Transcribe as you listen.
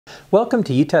Welcome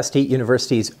to Utah State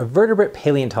University's Vertebrate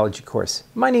Paleontology course.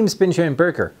 My name is Benjamin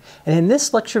Berger, and in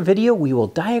this lecture video we will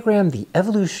diagram the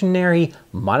evolutionary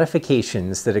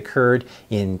modifications that occurred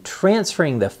in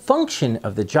transferring the function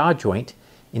of the jaw joint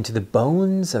into the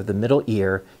bones of the middle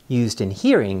ear used in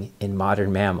hearing in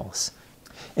modern mammals.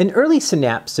 In early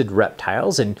synapsid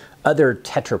reptiles and other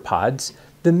tetrapods,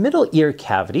 the middle ear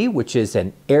cavity, which is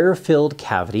an air-filled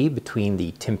cavity between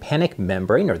the tympanic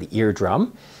membrane, or the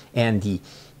eardrum, and the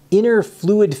inner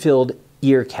fluid-filled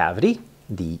ear cavity.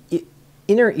 The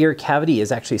inner ear cavity is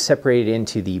actually separated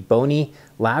into the bony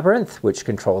labyrinth, which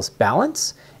controls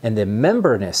balance, and the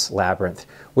membranous labyrinth,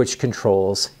 which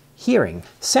controls hearing.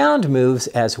 Sound moves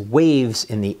as waves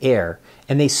in the air,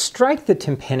 and they strike the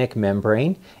tympanic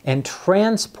membrane and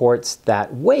transports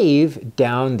that wave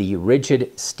down the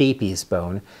rigid stapes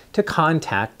bone to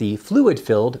contact the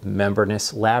fluid-filled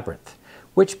membranous labyrinth,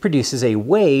 which produces a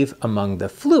wave among the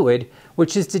fluid,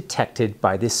 which is detected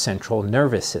by the central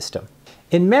nervous system.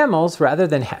 In mammals, rather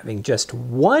than having just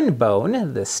one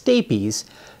bone, the stapes,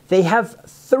 they have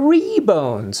three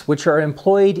bones which are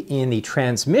employed in the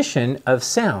transmission of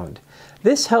sound.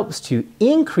 This helps to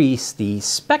increase the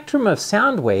spectrum of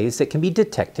sound waves that can be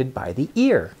detected by the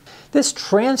ear. This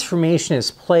transformation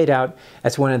is played out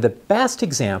as one of the best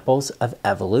examples of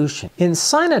evolution. In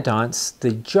cynodonts,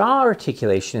 the jaw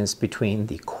articulation is between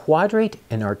the quadrate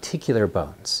and articular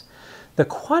bones. The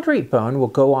quadrate bone will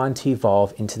go on to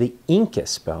evolve into the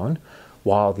incus bone,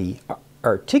 while the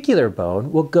articular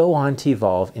bone will go on to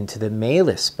evolve into the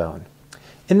malleus bone.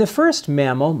 In the first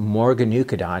mammal,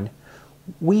 Morganucodon,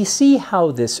 we see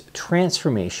how this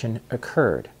transformation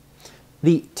occurred.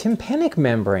 The tympanic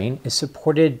membrane is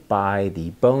supported by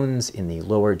the bones in the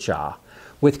lower jaw,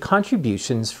 with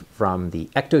contributions from the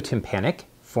ectotympanic,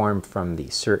 formed from the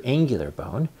surangular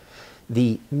bone,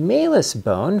 the malleus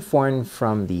bone, formed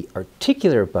from the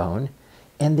articular bone,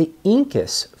 and the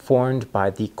incus, formed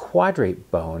by the quadrate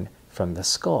bone from the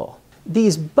skull.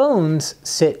 These bones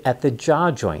sit at the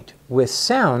jaw joint, with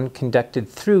sound conducted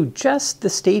through just the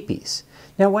stapes.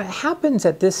 Now, what happens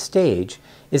at this stage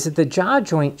is that the jaw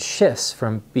joint shifts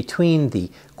from between the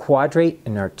quadrate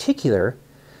and articular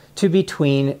to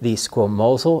between the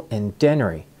squamosal and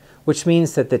dennary, which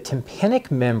means that the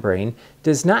tympanic membrane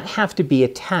does not have to be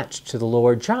attached to the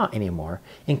lower jaw anymore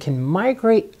and can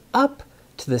migrate up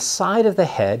to the side of the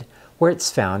head where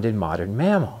it's found in modern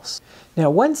mammals.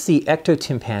 Now, once the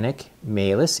ectotympanic,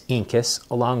 malleus, incus,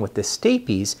 along with the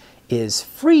stapes, is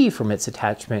free from its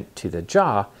attachment to the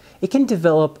jaw, it can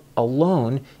develop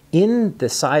alone in the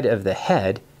side of the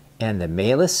head, and the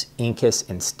malleus, incus,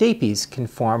 and stapes can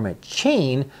form a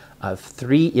chain of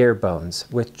three ear bones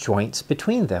with joints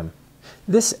between them.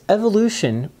 This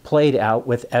evolution played out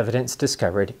with evidence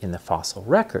discovered in the fossil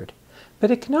record, but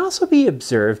it can also be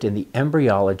observed in the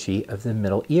embryology of the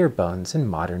middle ear bones in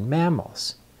modern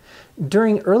mammals.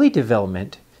 During early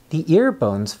development, the ear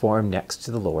bones form next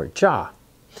to the lower jaw,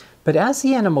 but as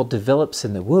the animal develops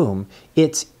in the womb,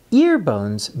 its ear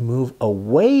bones move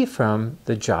away from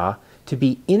the jaw to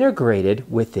be integrated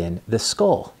within the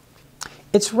skull.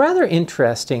 It's rather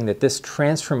interesting that this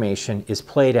transformation is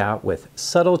played out with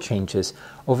subtle changes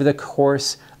over the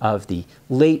course of the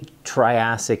late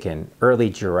Triassic and early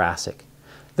Jurassic.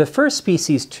 The first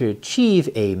species to achieve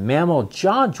a mammal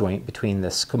jaw joint between the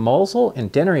squamosal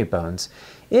and dennary bones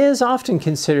is often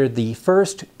considered the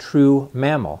first true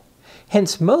mammal.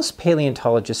 Hence, most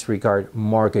paleontologists regard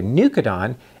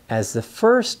Morganucodon as the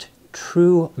first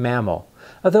true mammal,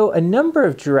 although a number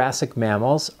of Jurassic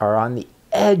mammals are on the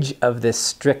edge of this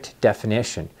strict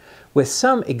definition, with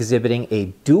some exhibiting a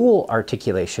dual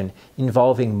articulation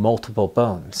involving multiple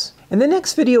bones. In the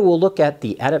next video, we'll look at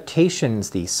the adaptations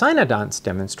the cynodonts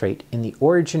demonstrate in the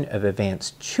origin of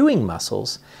advanced chewing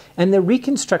muscles and the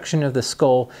reconstruction of the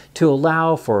skull to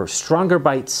allow for stronger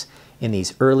bites in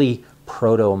these early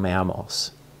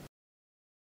proto-mammals.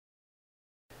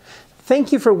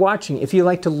 Thank you for watching. If you'd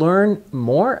like to learn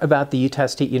more about the Utah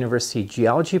State University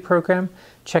Geology program,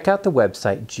 check out the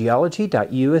website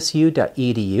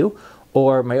geology.usu.edu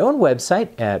or my own website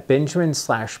at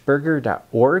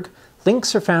benjamin-berger.org.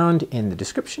 Links are found in the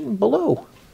description below.